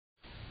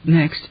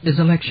Next is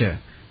a lecture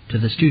to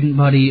the student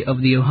body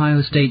of the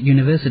Ohio State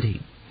University,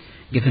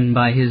 given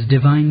by His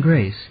Divine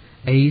Grace,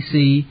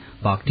 A.C.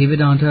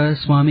 Bhaktivedanta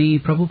Swami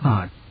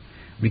Prabhupada,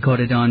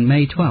 recorded on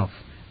May 12,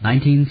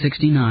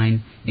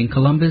 1969, in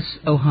Columbus,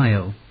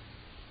 Ohio.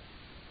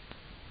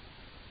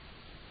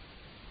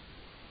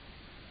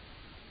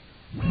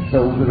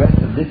 So the rest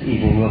of this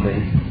evening will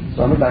be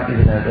Swami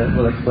Bhaktivedanta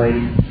will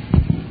explain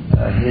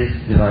his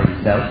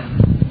divine self.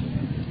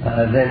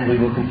 Then we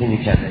will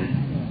continue chanting.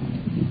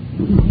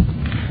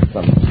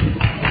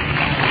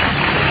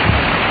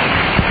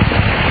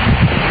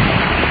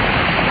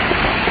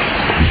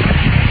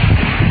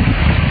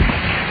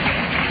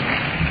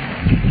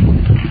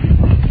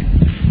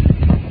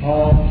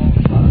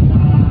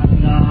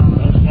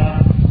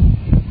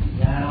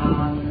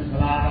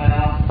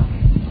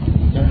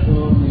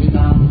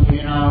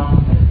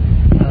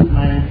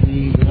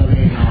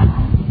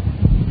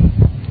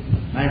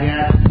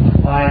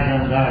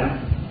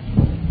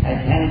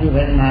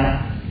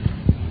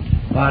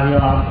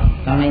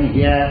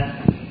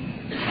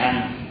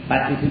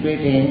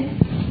 Participating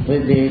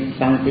with the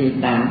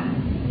Sankirtan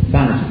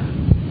function.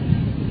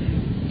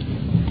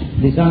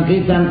 The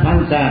Sankirtan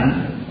function,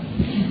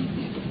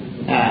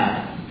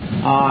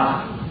 or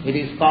it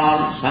is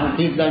called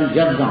Sankirtan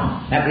Yajna,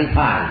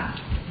 sacrifice.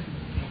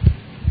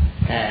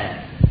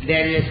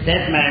 There is a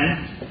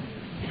statement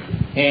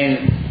in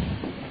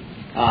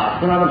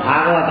Srila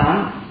Bhagavatam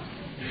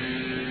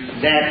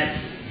that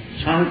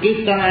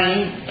Sankirtanai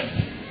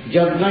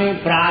Yajnai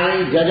Praye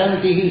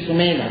Jajanti hi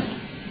Sumedam.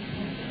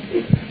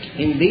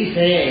 In this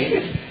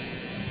age,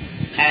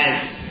 as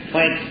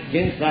quite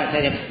James has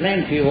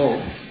explained to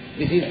you,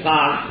 this is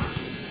called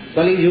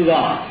Kali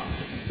Yuga,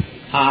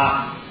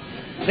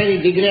 very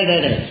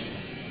degraded age.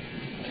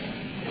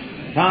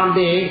 From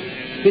the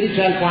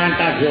spiritual point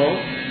of view,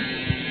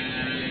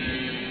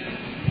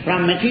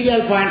 from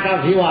material point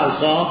of view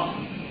also,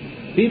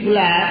 people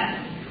are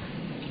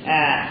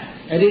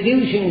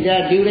reducing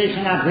their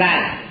duration of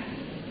life.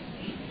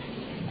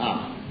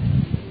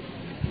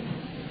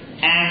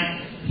 And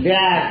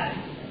their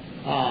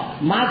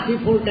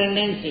merciful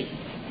tendency,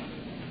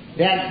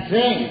 their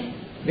strength,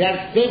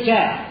 their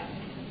stature.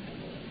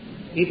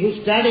 If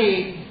you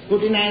study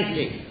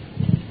scrutinizely,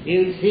 you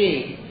will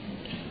see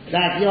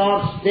that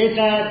your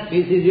stature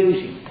is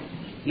reducing,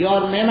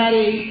 your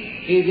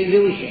memory is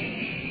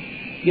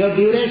reducing, your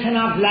duration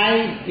of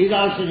life is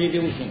also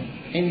reducing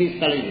in this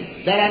Kali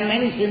Yuga. There are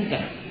many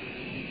symptoms.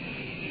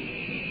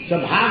 So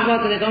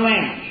Bhagavad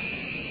recommends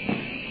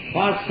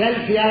for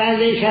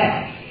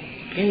self-realization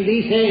in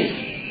this age,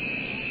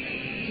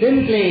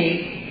 simply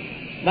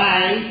by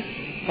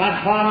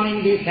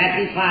performing the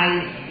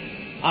sacrifice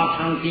of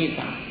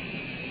Sankirtan.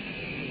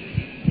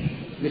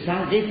 The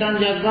Sankirtan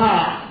Yajna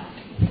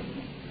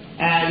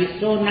is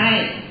so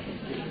nice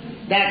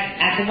that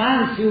at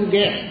once you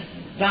get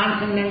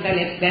transcendental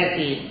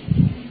ecstasy,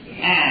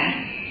 and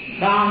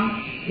from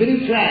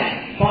spiritual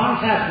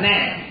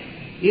consciousness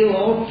you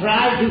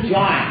try to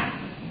join.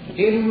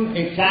 Even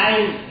a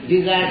child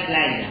desires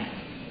like that.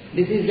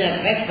 This is the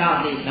effect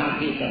of the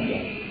Sankirtan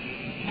Yajna.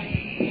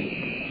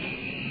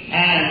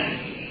 And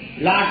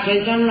Lord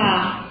Chaitanya,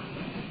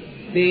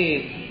 the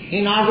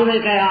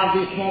inaugurator of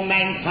this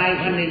movement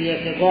 500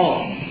 years ago,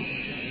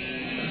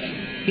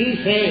 he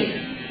says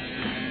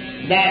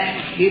that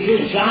if you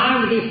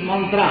chant this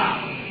mantra,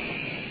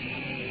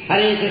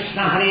 Hare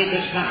Krishna,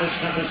 Krishna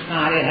Krishna,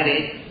 Hare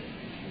Hare,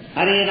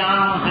 Hare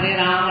Rama,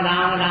 Rama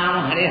Rama,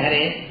 Hare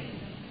Hare,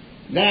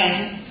 then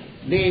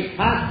the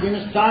first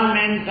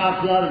installment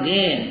of your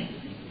gain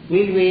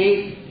will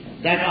be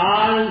that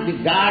all the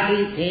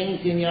dirty things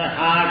in your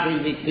heart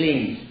will be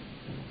cleansed.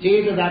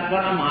 Cheta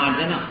Darpana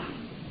Marjana.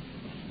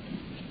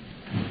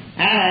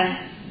 And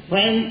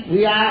when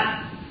we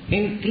are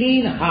in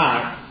clean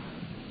heart,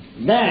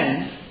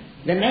 then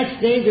the next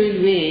stage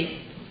will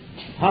be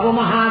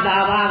Bhavamaha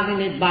Davagni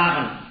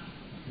Nidbhavan.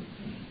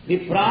 The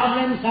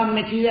problems of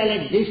material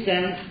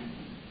existence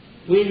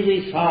will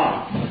be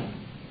solved.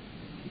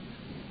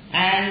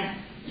 And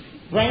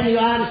when you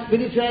are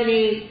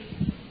spiritually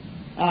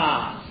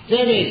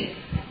steady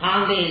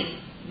on the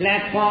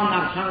platform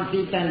of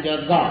Sankirtan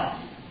Yajna,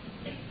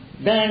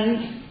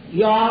 then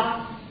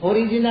your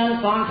original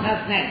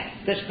consciousness,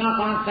 Krishna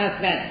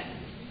consciousness,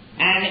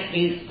 and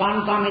its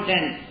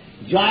concomitant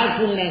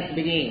joyfulness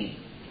begins.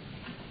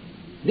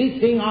 This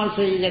thing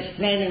also is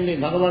explained in the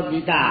Bhagavad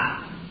Gita.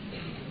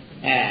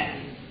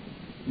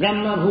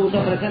 Brahma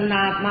bhuta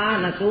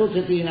prasannatma na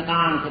sochati na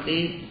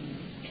kankati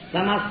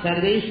samas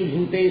sarveshu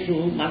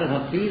bhuteshu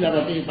madbhakti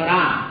lavati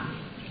param.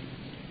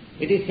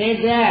 It is said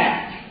there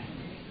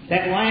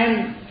that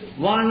when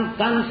one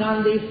comes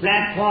on the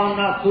platform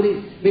of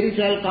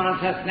spiritual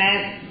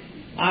consciousness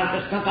or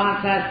Krishna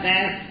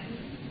consciousness,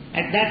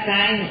 at that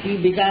time he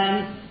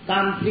becomes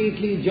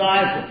completely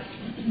joyful.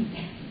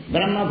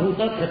 Brahma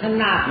bhuta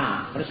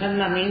prasannatma.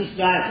 Prasanna means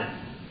joyful.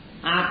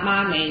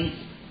 Atma means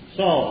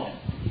soul.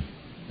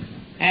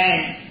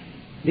 And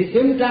the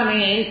symptom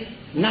is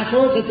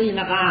nasosati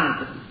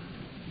nakant.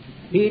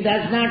 He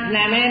does not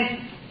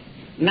lament,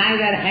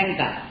 neither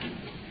hanker.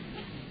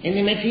 In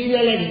the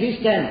material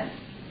existence,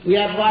 we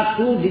have got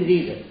two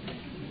diseases.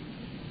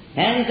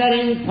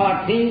 Hankering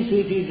for things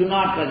which we do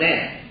not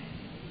possess,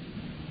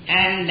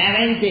 and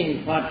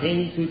lamenting for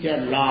things which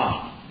are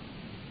lost.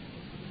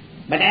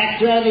 But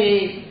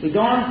actually, we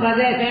don't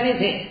possess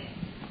anything.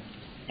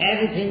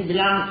 Everything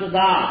belongs to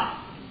God.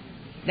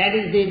 That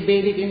is the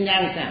Vedic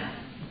injunction.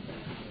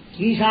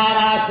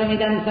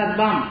 Ishavastamidam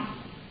sarvam.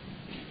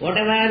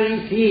 Whatever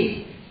we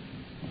see,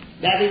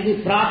 that is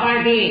the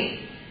property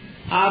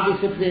of the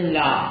Supreme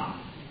Lord.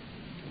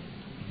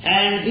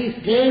 And this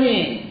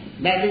claiming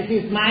that this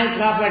is my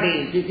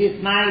property, this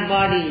is my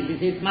body,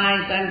 this is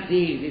my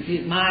country, this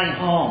is my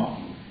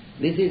home,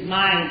 this is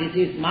mine, this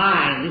is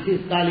mine, this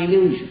is called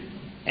illusion.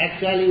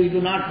 Actually we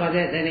do not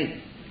possess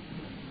anything.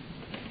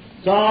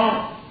 So,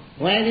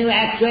 when you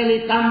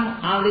actually come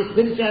on the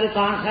spiritual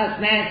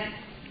consciousness,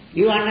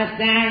 you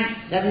understand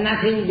that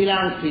nothing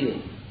belongs to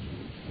you.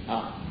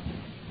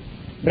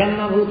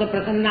 Brahma bhuta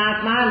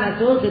prasannatma na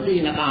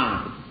sochati na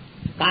kankati.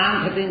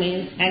 Kankati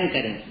means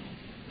hankering,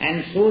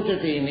 and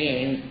sochati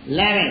means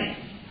loving.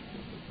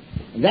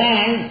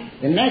 Then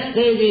the next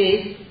stage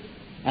is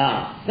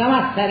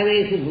samas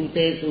sarvesu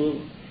bhutesu.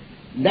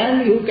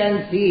 Then you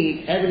can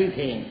see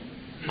everything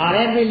or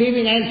every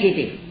living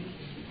entity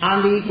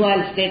on the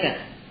equal status.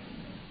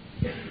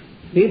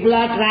 People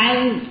are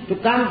trying to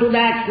come to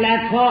that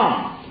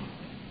platform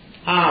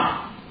of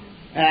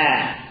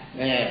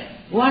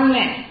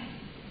oneness.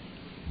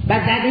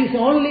 But that is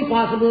only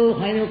possible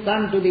when you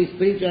come to the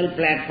spiritual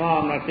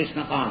platform of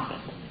Krishna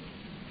consciousness.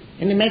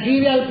 In the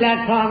material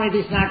platform it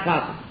is not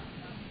possible.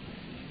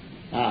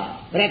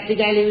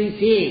 Practically we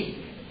see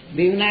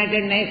the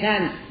United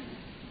Nations,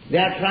 they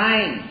are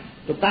trying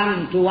to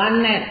come to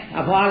oneness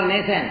of all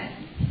nations,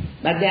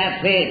 but they are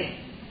failed.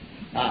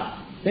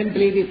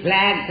 Simply the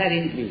flags are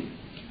increased.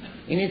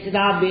 Instead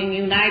of being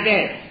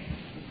united,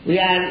 we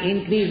are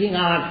increasing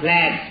our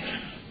flags.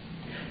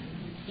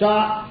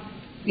 So,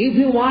 if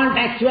you want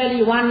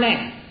actually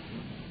oneness,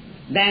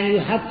 then you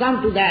have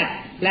come to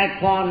that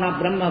platform of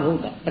Brahma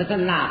Bhuta,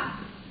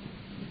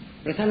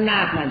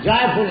 Prasannatma,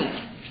 joyfulness.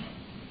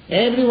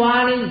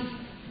 Everyone is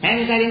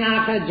hankering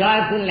after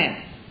joyfulness.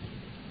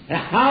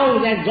 How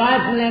that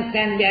joyfulness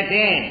can be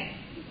attained,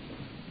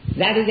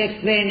 that is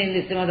explained in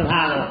the Srimad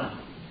Bhagavatam.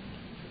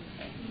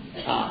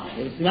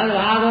 The Srimad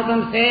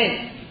Bhagavatam says,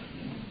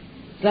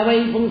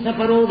 Savai pungsa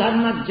paro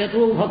dharma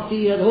jato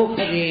bhakti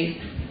yadhokkate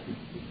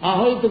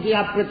ahoituki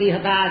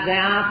apratihata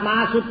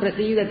jayatma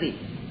suprasidati.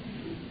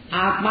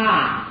 Atma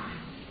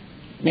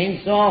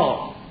means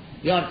soul,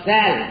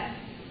 yourself.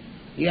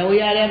 We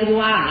are every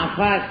one of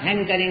us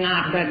hankering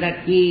after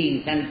that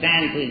peace and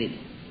tranquility.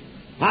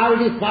 How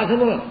it is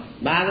possible?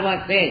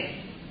 Bhagavad says,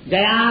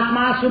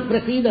 Jayatma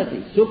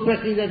suprasidati.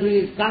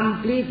 Suprasidati is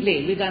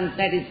completely become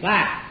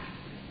satisfied.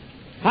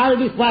 How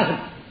it is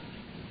possible?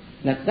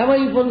 The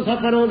savai pungsa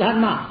paro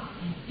dharma,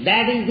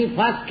 that is the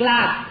first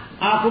class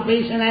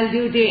occupational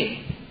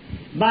duty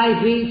by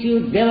which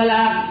you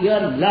develop your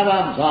love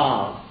of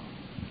God.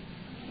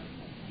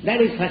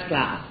 That is first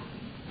class.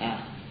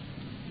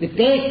 The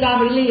taste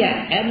of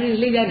religion, every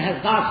religion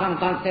has got some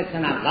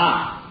conception of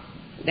God.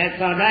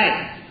 That's all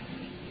right.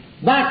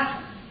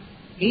 But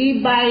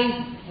if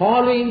by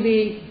following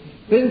the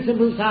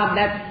principles of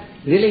that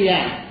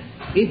religion,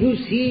 if you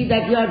see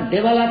that you are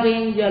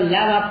developing your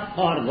love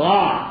for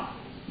God,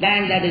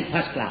 then that is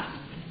first class.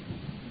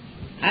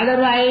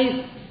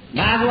 Otherwise,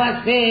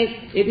 Bhagavad says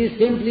it is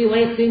simply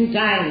wasting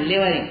time,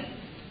 living.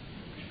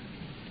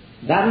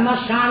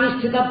 Dharma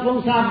shanishchita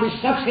pungsa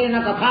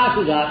vishakshena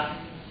kathasuja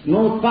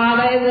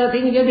notpadaya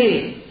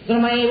tinjati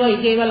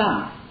sramayeva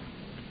kevalam.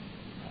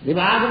 The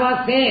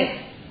Bhagavad says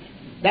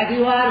that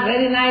you are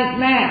very nice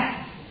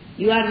man,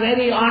 you are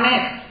very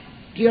honest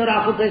to your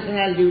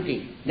occupational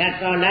duty.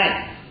 That's all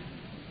right.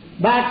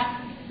 But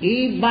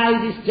if by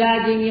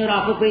discharging your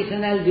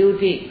occupational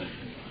duty,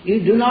 you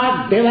do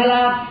not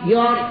develop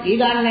your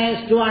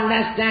eagerness to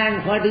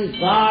understand what is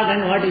God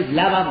and what is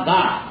love of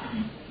God,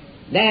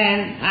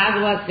 then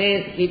Bhagavad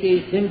says it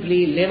is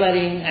simply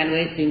laboring and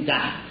wasting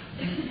time.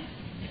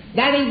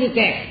 That is the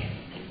text.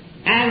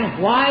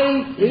 And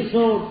why we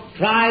should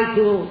try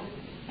to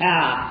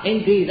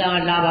increase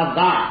our love of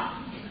God,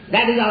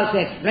 that is also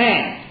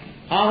explained.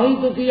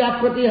 Ahoituki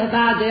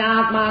apratihata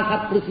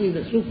jayatma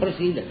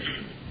suprasida.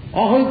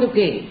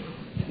 Ahoituki,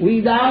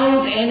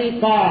 without any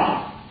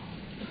cause.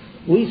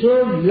 We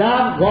should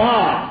love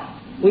God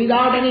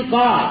without any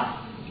cause.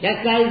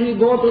 Just like we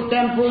go to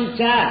temple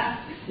church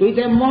with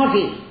a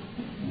motive.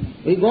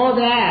 We go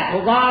there,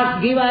 oh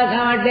God, give us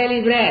our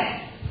daily bread.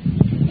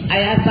 I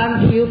have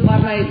come to you for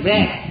my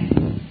bread.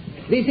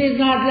 This is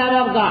not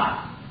love of God.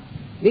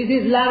 This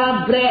is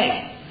love of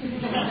bread.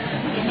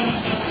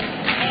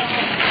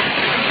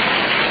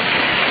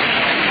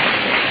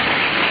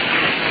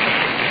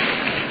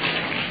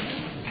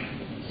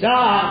 So,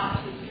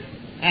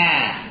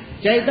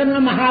 Chaitanya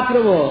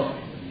Mahaprabhu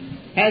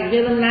has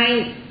given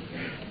nice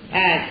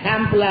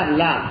sample of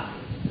love.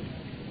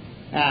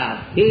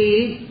 He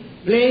is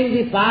playing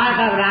the part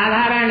of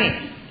Radharani.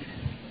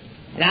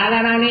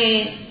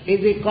 Radharani is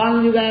the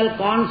conjugal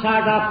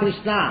consort of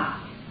Krishna.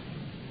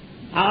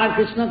 Our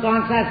Krishna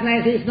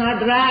consciousness is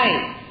not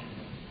right.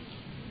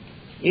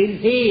 You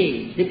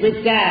see the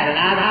picture,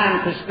 Radha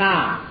and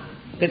Krishna.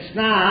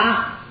 Krishna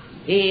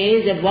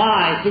is a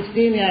boy,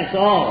 16 years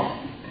old,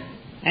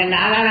 and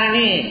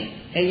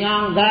Radharani, a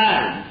young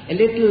girl, a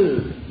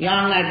little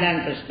younger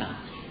than Krishna.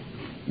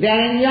 They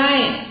are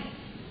enjoying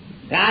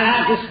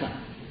Radha Krishna.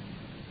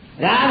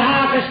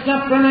 Radha Krishna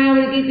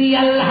Pranayavititi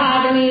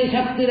Allahadani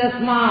Shakti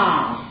Rasma.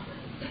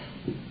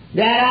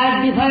 There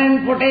are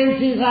different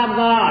potencies of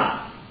God.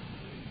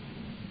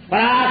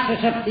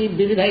 Parasya Shakti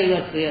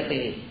Vividhaiva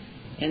Sriyate.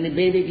 In the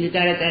Vedic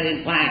literature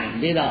you find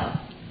Veda.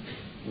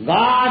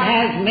 God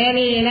has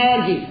many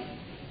energies.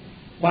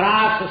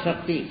 Parasya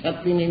Shakti.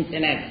 Shakti means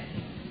energy,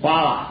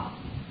 power.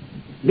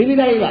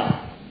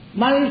 Vividhaiva,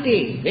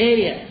 multi,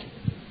 various.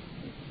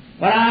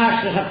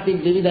 Parasya Shakti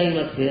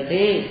Vividhaiva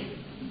Sriyate.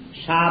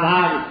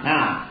 Svabhavik.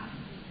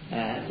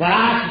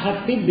 Parasya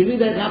Shakti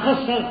Vividhaiva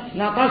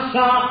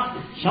Nakasya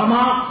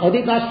Sama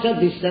Adhikasya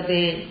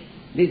Dishyate.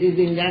 This is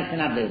the injunction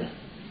of Veda.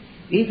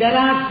 You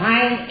cannot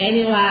find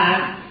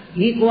anyone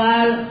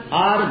equal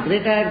or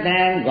greater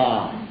than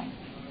God.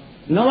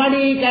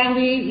 Nobody can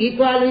be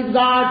equal with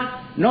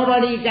God,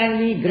 nobody can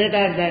be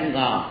greater than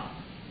God.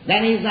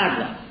 Then he is not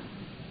God.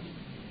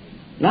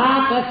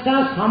 Na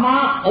kasya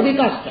sama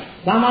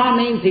adhikasya. Sama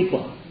means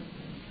equal.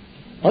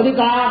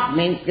 Adhika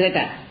means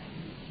greater.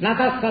 Na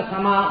kasya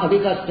sama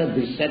adhikasya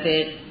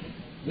drishyate.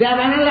 They have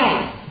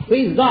analyzed who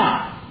is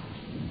God.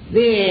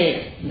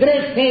 The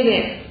great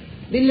Savior,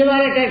 the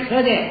liberated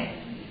Savior.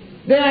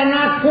 They are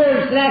not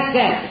fools,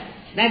 rascals,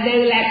 that they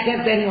will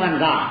accept anyone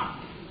God.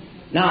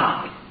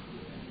 No.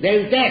 They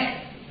will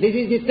test. This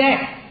is the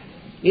test.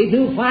 If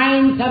you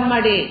find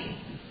somebody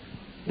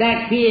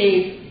that he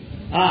is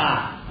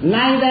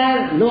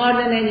neither lower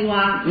than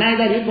anyone,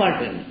 neither equal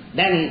to him,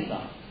 then he is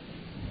God.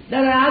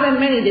 There are other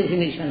many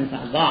definitions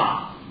of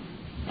God.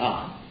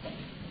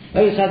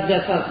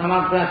 Vaisajyasa,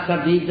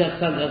 samagrasa,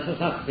 bijasa,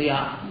 jasasasya.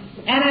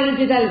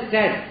 Analytical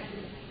step.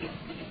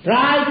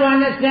 Try to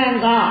understand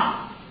God.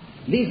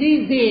 This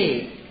is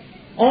the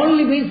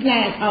only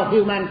business of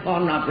human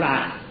form of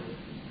life.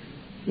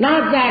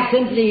 Not that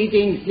simply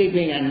eating,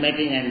 sleeping and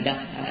mating and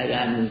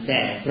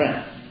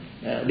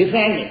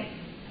defending.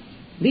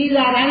 These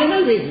are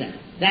animal business.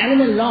 The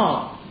animal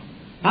knows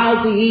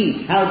how to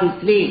eat, how to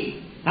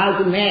sleep, how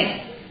to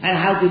mate and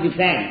how to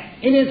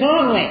defend in its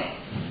own way.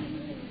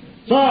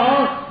 So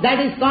that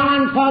is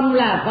common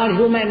formula for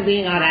human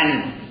being or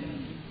animal.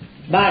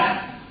 But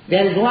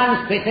there is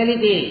one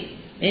speciality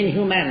in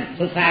human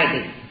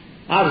society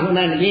or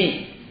human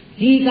being.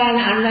 He can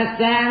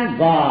understand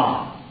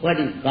God. What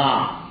is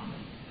God?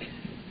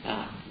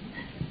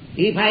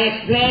 If I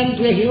explain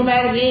to a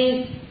human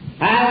being,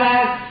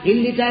 however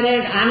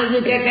illiterate,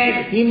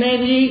 uneducated he may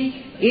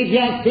be, if he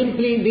has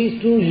simply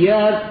these 2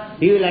 years,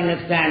 he will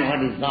understand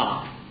what is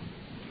God.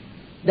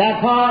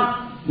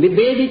 Therefore, the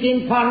Vedic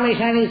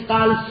information is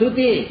called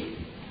Shruti.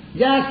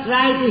 Just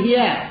try to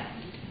hear.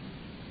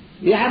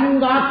 You haven't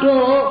got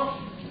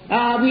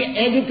to be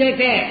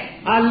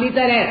educated or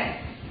literate.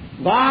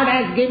 God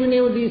has given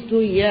you these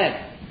 2 years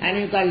and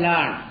you can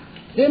learn.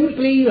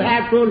 Simply you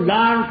have to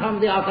learn from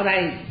the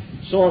authorized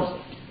source.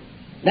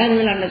 Then you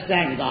will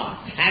understand God.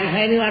 And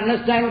when you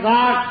understand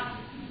God,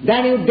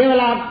 then you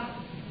develop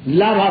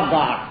love of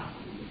God.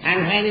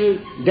 And when you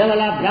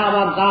develop love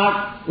of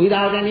God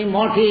without any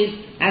motive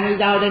and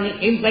without any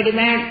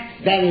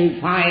impediment, then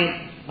you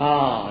find,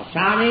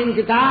 Swami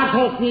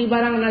Kitarthosmi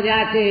Barang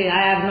Najate,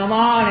 I have no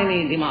more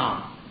any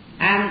demand.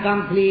 I am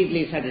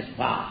completely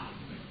satisfied.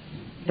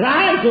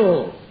 Try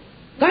to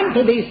come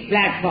to this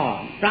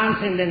platform,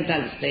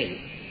 transcendental state.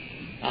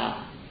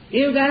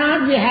 You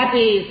cannot be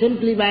happy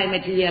simply by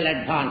material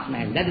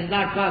advancement. That is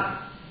not possible.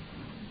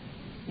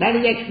 That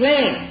is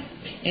explained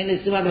in the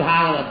Srimad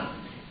Bhagavatam.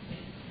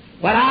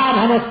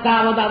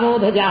 Paradhavastavad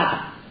avodha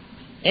jata.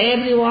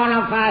 Every one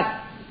of us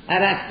are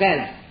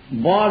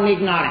rascals, born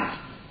ignorant.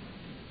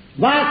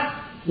 But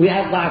we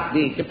have got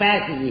the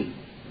capacity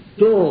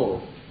to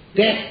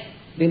take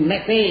the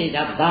message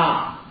of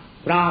God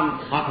from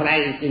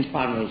authorized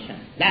information.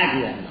 That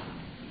we have got.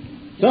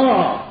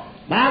 So,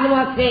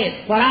 Bhagavad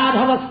says,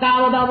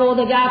 Paradhavastavad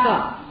avodha jata.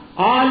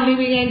 All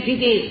living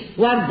entities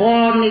were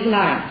born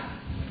ignorant.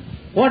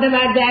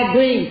 Whatever they are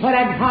doing for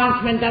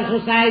advancement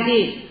of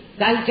society,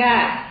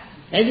 culture,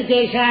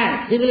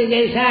 education,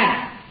 civilization,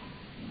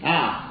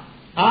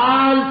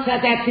 all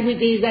such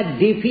activities are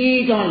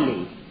defeat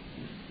only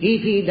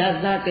if he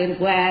does not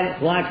inquire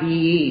what he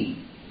is.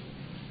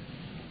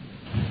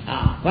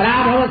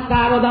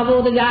 Paradhavastavad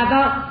avodha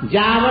jata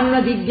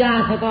javanna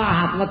jigyasata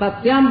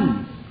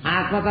atmatatyam.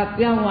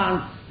 Atmatatyam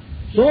one.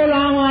 So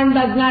long one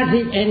does not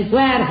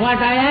inquire what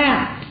I am,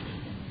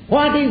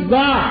 what is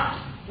God,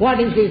 what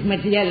is this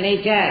material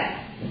nature,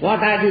 what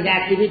are these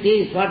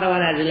activities, what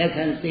are our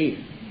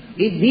relationships.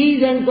 If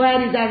these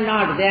inquiries are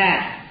not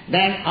there,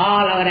 then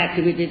all our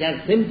activities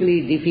are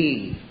simply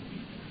defeat.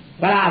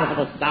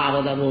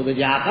 Paradhavastavad avodha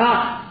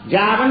jata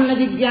javanna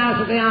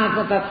jigyasata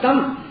atmatattam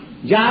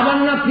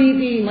Javanna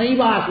priti mai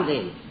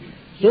vasude.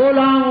 So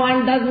long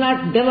one does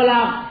not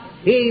develop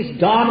his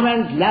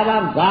dormant love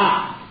of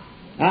God,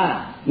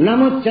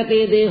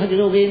 namuchyate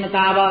dehajoge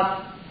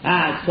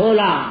natavat, so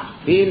long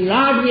he will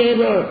not be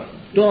able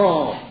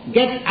to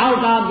get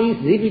out of this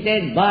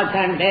repeated birth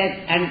and death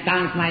and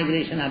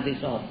transmigration of the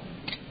soul.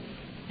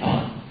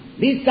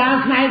 This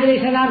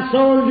transmigration of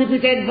soul,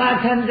 repeated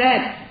birth and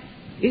death,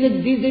 is a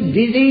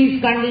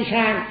disease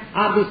condition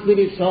of the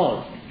spirit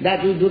soul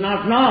that we do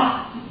not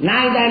know.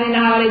 Neither in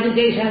our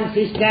education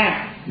system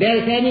there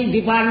is any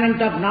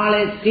department of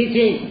knowledge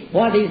teaching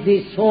what is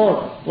this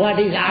soul, what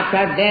is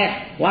after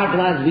death, what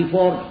was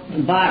before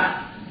birth.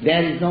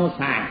 There is no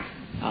science.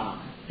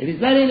 It is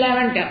very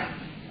lamentable.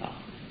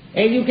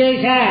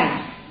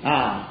 Education,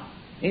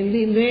 in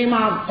the name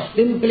of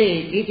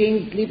simply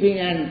eating, sleeping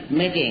and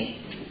making.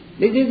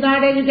 This is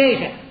not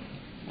education.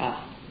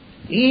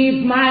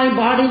 If my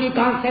bodily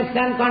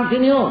conception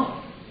continue,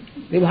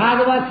 the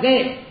Bhagavad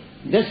says,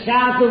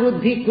 Jasyatu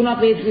buddhi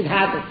kunapet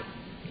vidhatu.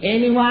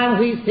 Anyone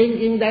who is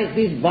thinking that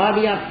this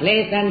body of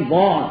flesh and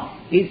bone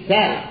is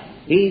self,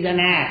 he is an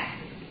ass.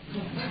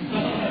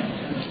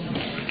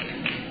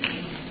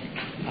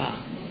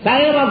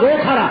 Sayeva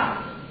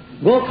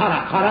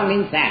gokhara, khara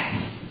means ass.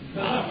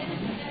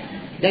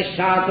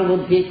 Jasyatu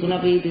buddhi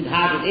kunapet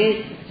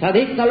vidhatu.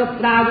 Sadhik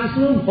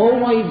kalapradisnu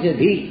bhoma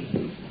ijjadhi.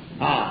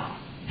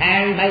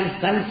 And by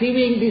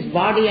conceiving this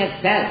body as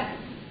self,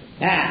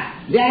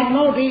 they have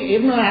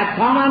a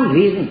common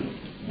reason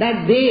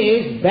that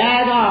this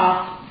bag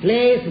of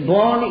flesh,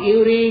 bone,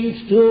 urine,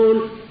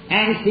 stool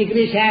and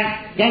secretion,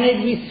 can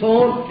it be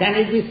soul, can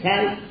it be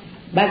self?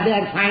 But they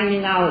are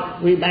finding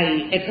out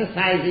by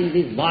exercising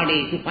this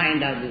body to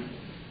find out this.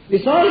 The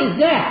soul is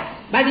there,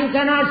 but you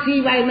cannot see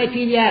by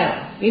material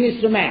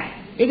instrument.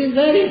 It is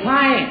very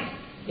fine.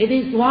 It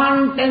is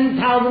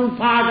 1/10,000th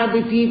part of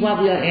the tip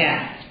of your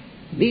hair.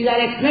 These are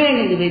explained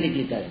in the Vedic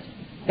literature.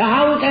 So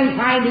how you can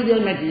find with your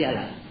material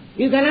eye?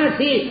 You cannot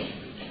see it.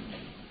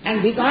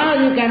 And because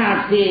you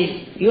cannot see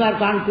it, you are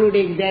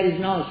concluding there is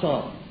no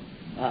soul.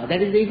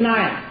 That is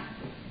ignorance.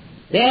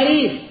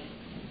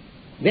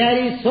 There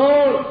is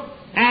soul,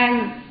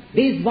 and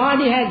this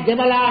body has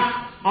developed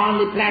on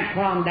the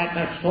platform that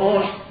the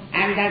soul,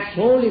 and that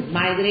soul is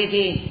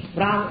migrating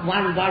from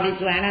one body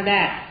to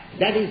another.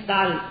 That is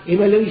called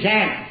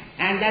evolution,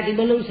 and that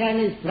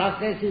evolution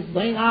process is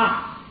going on.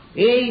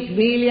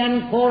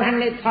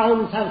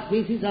 8,400,000 of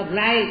species of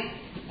life,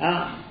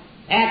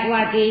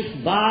 aquatics,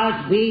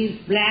 birds, bees,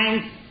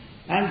 plants,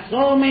 and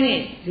so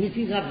many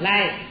species of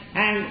life.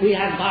 And we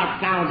have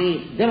got now the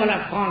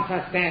developed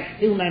consciousness,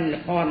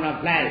 human form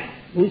of life.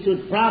 We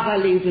should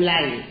properly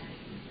utilize it.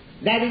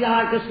 That is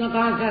our Krishna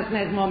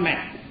consciousness movement.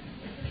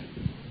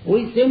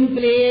 We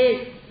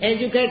simply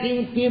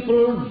educating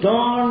people,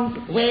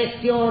 don't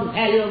waste your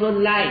valuable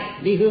life,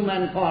 the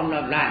human form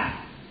of life.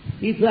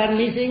 If you are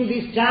missing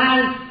this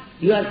chance,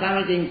 you are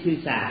committing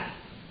suicide.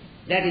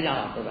 That is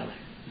our problem.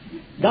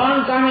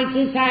 Don't commit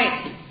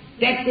suicide.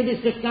 Take to this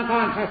Krishna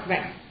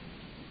consciousness.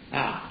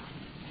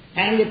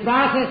 And the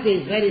process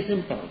is very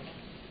simple.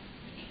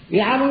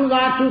 You haven't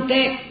got to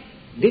take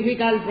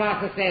difficult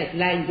processes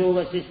like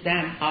yoga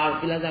system or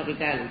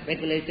philosophical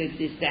speculative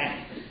system.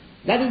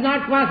 That is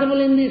not possible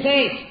in this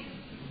age.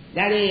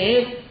 That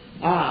is,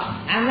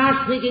 I am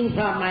not speaking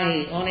from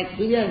my own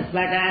experience,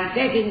 but I am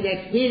taking the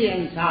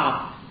experience of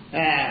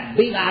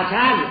big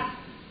acharyas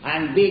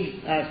and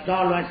big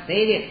stalwart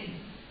sages.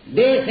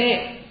 They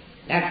say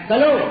that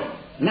Kalo,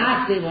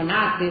 Nastiva,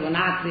 Nastiva,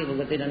 Nastiva,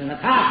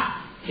 Gatiranatha.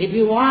 If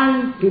you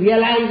want to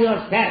realize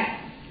yourself,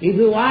 if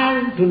you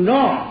want to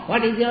know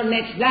what is your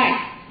next life,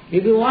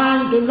 if you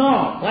want to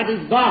know what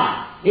is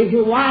God, if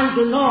you want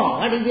to know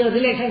what is your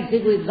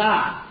relationship with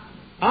God,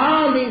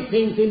 all these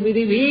things will be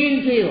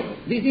revealed to you.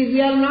 This is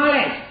your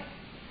knowledge.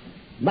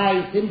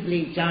 By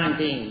simply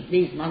chanting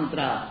this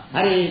mantra,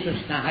 Hare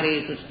Krishna,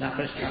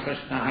 Krishna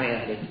Krishna, Hare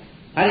Hare,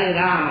 Hare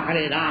Rama,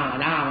 Rama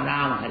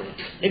Rama, Hare.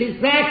 It is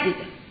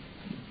practical.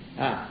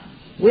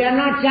 We are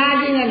not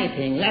charging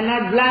anything. We are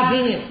not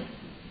bluffing you.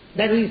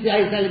 That I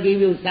shall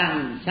give you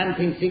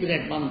something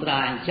secret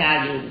mantra and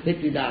charge you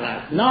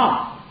 $50.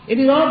 No. It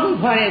is open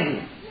for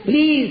everyone.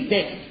 Please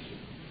take it.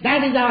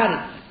 That is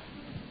our...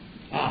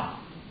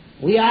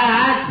 we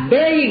are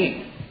begging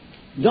it.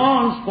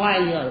 Don't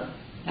spoil your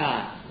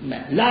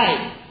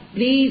life.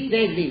 Please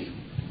take this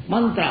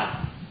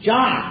mantra,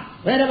 chant,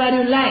 wherever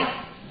you like.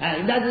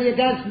 It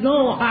has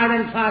no hard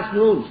and fast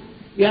rules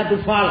you have to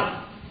follow.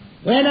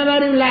 Whenever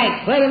you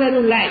like, wherever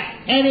you like,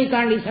 any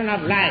condition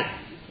of life,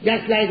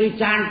 just like we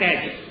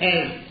chanted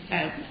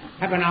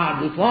half an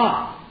hour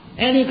before,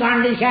 any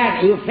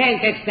condition you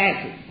felt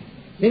ecstasy.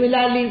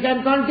 Similarly, you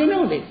can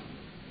continue this.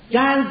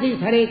 Chant this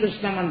Hare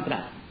Krishna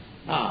mantra.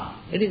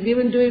 It is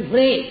given to you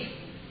free.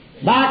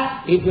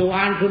 But if you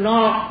want to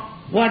know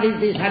what is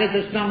this Hare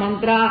Krishna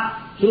mantra,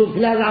 through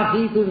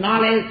philosophy, through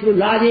knowledge, through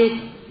logic,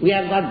 we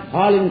have got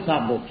volumes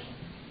of books.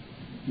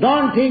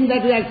 Don't think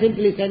that we are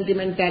simply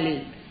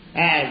sentimentally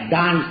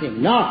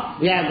dancing. No,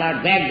 we have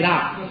got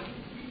background.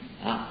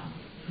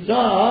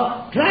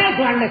 So, try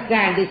to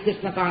understand this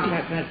Krishna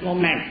consciousness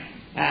movement.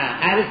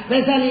 I have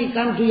specially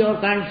come to your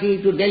country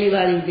to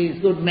deliver you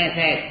this good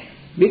message.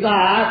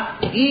 Because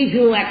if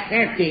you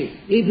accept this,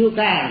 if you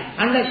can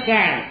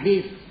understand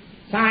this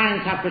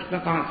science of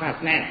Krishna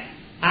consciousness,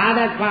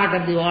 other part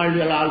of the world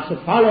will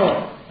also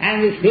follow,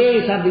 and the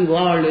face of the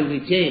world will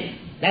be changed.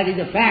 That is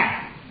a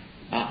fact.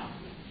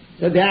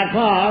 So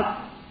therefore,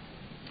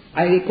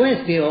 I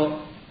request you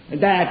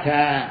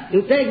that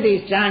you take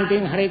this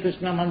chanting Hare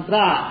Krishna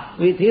mantra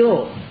with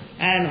you,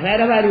 and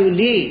wherever you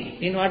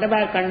live, in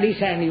whatever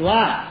condition you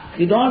are,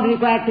 you don't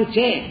require to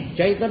change.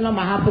 Chaitanya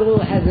Mahaprabhu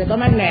has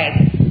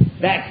recommended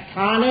that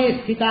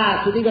sthane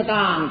sthita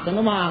sudigatam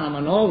tanumang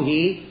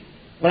manobhi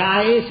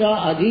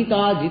prayesa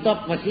adhita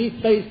jita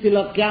pasista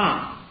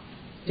istilakyam.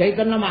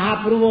 Chaitanya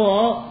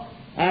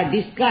Mahaprabhu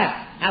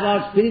discussed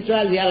about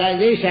spiritual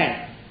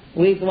realization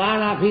with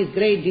one of his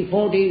great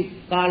devotees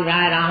called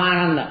Raya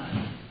Ramananda.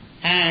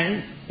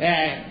 And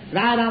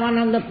Raya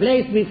Ramananda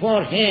placed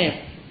before him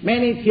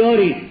many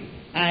theories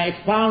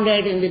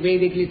expounded in the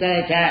Vedic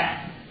literature.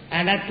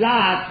 And at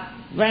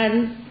last,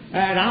 when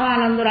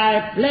Ramananda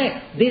Raya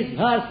placed this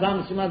verse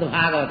from Srimad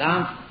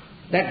Bhagavatam,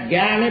 that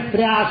Jnane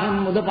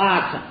Priyasam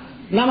Mudapasam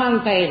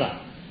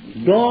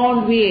Namantaiva,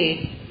 don't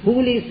be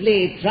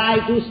foolishly try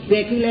to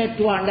speculate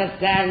to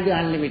understand the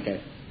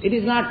unlimited. It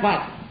is not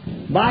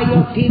possible. By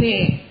your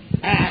teeny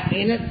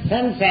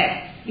senses,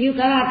 you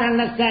cannot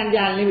understand the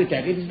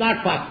unlimited. It is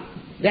not possible.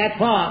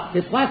 Therefore,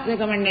 the first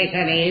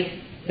recommendation is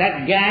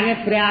that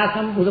Jnane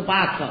Priyasam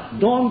Udapasya.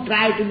 Don't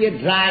try to be a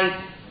dry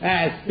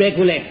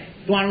speculator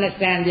to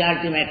understand the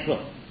ultimate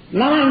truth.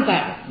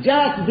 Namanta,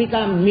 just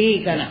become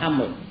meek and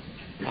humble.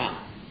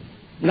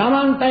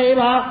 Namanta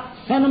eva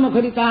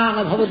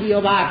sanamukharitana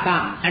bhavadiyo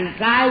vartam, and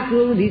try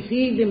to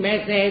receive the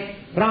message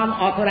from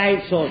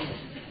authorized sources.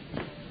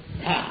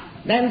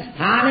 Then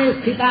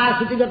sthane sthita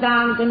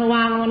sutigatam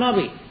tanuvang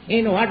manovi.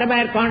 In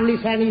whatever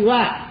condition you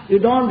are, you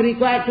don't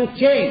require to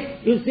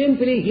change. You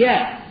simply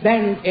hear.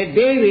 Then a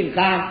day will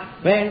come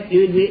when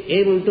you will be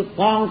able to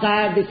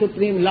conquer the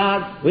Supreme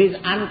Lord who is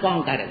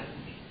unconquerable.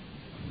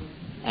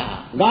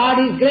 God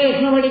is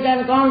great, nobody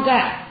can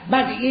conquer.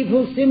 But if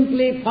you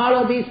simply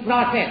follow this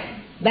process,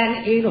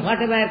 then in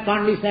whatever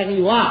condition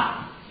you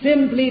are,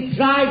 simply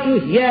try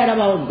to hear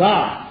about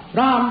God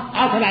from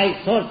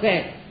authorized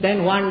sources,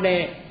 then one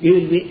day you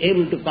will be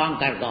able to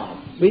conquer God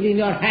within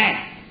your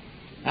hand.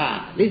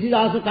 This is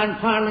also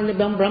confirmed in the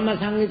Brahma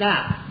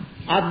Samhita.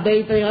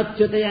 Advaita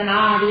yachyutaya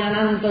nadi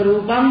ananta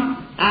rupam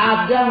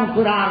adyam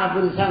purana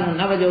purusam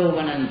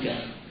navajovanancha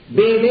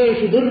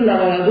vedeshu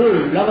durlava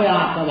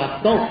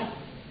lavayatavakto.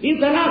 You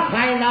cannot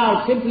find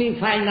out, simply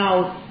find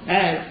out,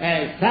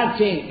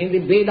 searching in the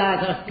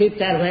Vedas or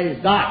scripture where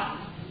is God.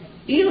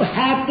 You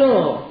have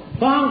to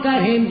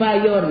conquer Him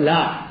by your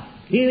love.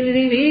 He will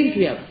reveal to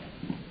you.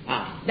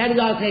 That is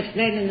also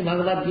explained in the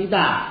Bhagavad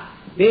Gita.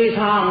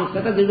 Tesham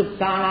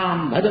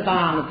satadiduktanam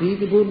bhajatam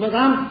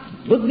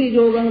priti-purvakam buddhi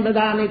yogam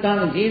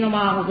dadanitam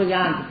jinamam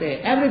upajantate.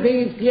 Everything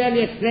is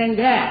clearly explained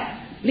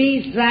there.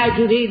 Please try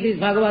to read this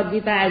Bhagavad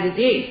Gita as it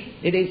is.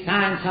 It is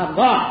science of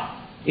God.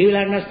 You will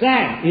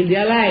understand, you will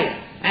realize,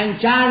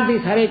 and chant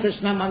this Hare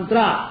Krishna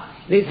mantra.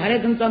 This Hare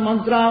Krishna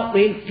mantra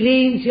will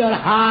cleanse your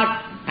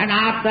heart, and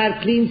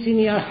after cleansing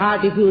your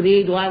heart, if you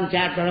read one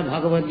chapter of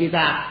Bhagavad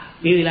Gita,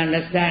 you will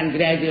understand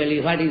gradually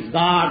what is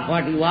God,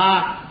 what you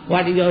are,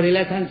 what is your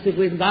relationship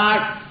with God,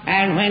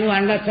 and when you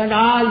understand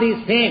all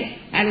these things,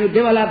 and you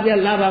develop your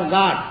love of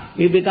God,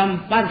 you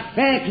become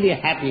perfectly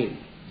happy.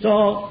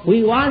 So,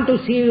 we want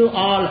to see you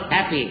all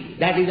happy.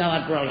 That is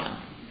our program.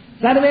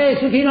 Sarve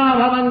sukhino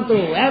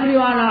bhavantu. Every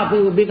one of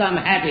you become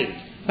happy.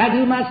 But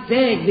you must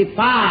take the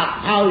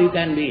path how you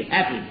can be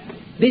happy.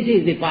 This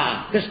is the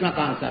path, Krishna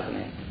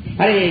consciousness.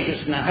 Hare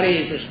Krishna,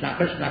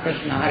 Krishna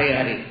Krishna,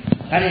 Hare Hare.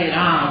 Hare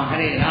Rama,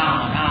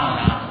 Rama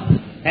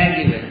Rama. Thank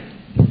you very much.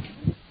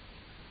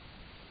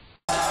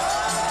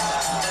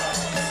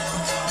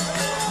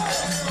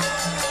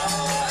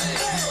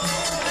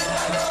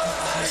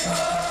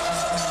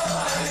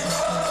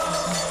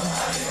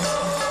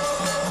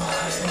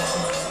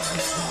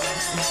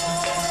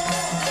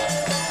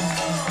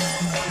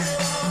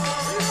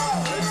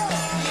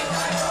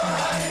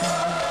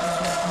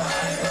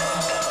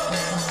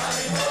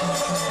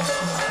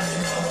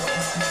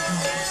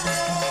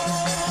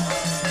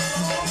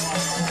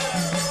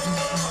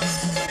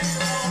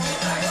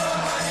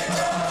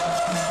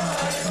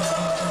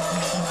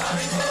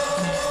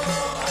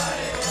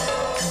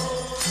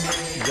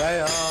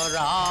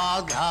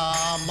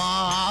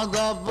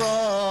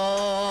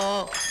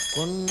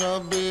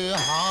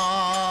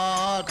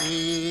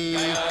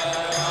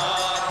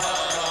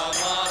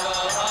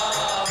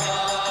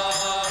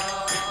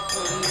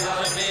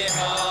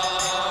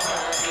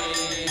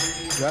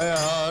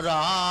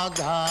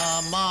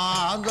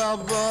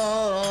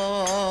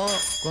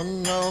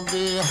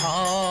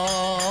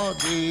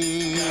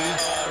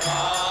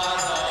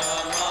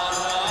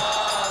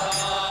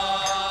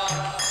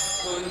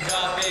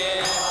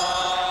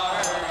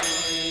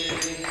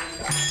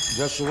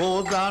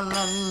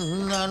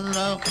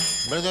 Yashodanandana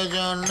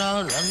Brajajana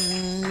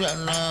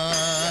Ranjana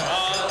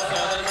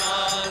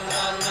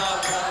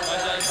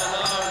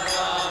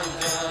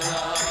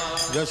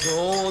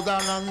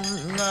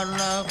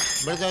Yashodanandana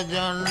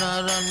Brajajana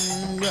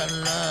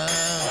Ranjana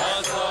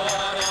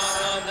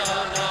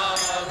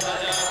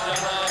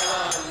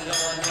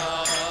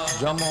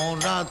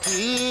Jamuna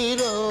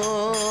Tira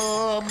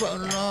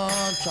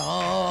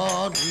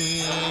Banachari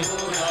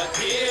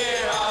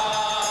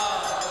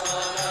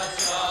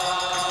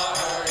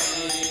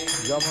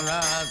Jamuna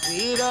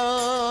Tira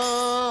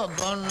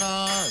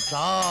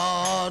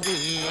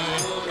Banachari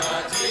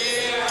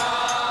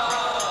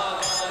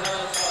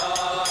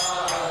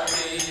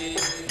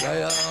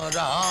Jaya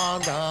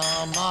Radha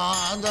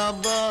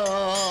Madhava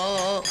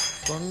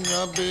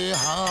Kunja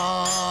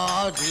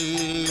Bihari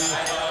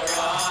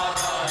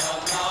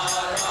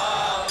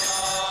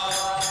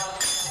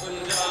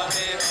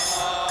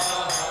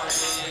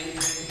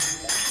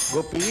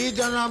Gopi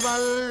Jana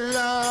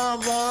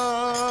Vallabha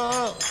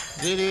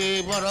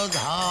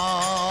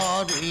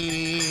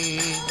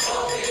Girivaradhari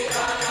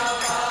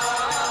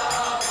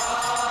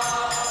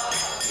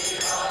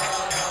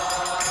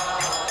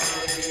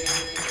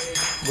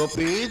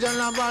Gopi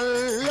Jana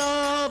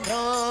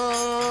Vallabha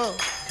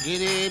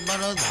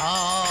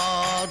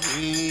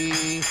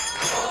Girivaradhari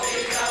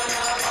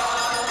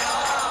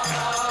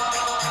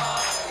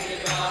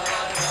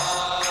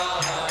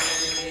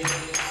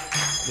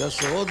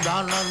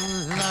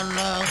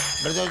Yashodanandana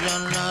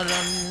Brajajana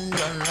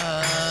Ranjana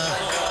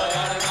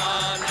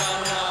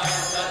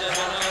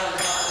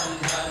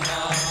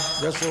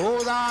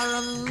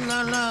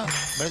Yashodanandana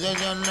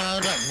Brajajana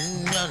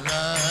Ranjana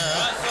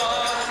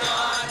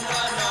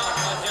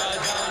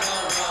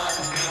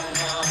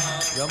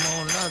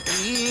Yamuna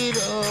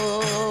Tira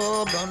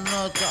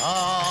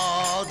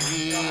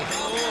Banachari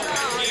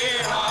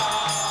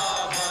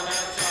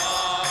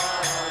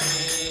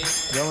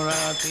Yamuna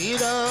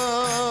Tira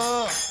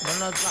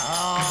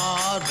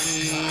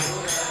Banachari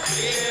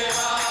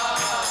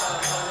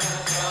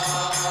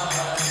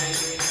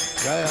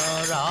Jaya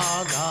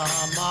Radha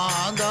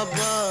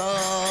Madhava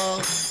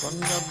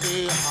Kunja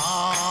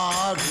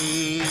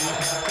Bihari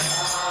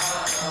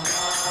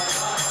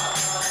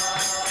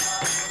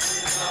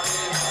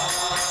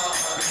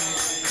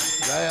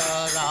Jaya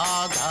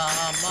Radha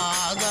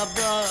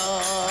Madhava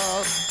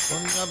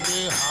Kunja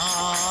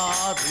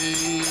Bihari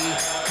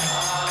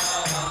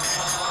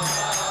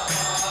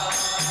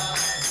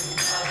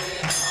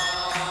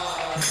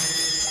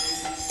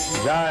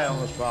Jai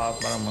Amaspat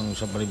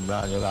Paramangsa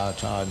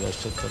Paribhajagacharya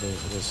Sattare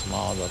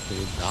Sarasmadhati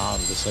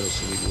Siddhanta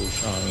Saraswati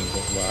Goswami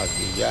Prabhupada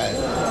ki Jai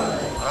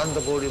Ananta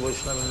Kodi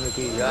Vaishnavindra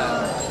ki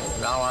Jai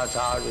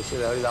Namacharya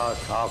Shri Haridas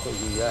Thakur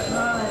ki Jai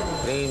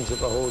Prem se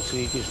Kaho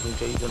Sri Krishna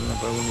Chaitanya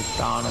Prabhu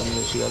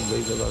Nityananda Shri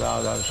Advaita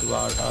Gadadhar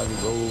Shivasari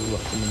Gaur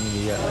Bhaktivinoda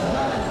ki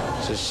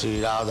Jai Shri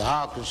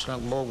Radha Krishna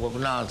Bhog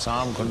Gopinath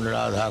Sam Khand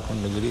Radha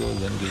Khand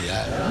Girivardhan ki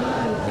Jai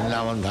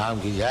Vrindavan Dham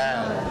ki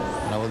Jai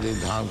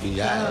Navadvip Dham ki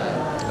Jai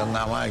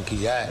Ganga Mai की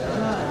जाए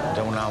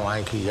जमुना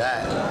माई की जाए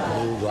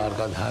गुरु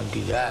द्वारका धाम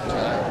की जाए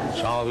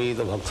स्वामी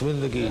तो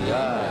भक्तविंद की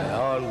जाए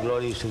all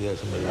glory to their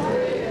Samil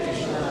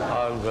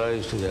all glory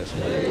to their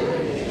Samil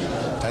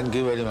thank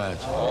you very much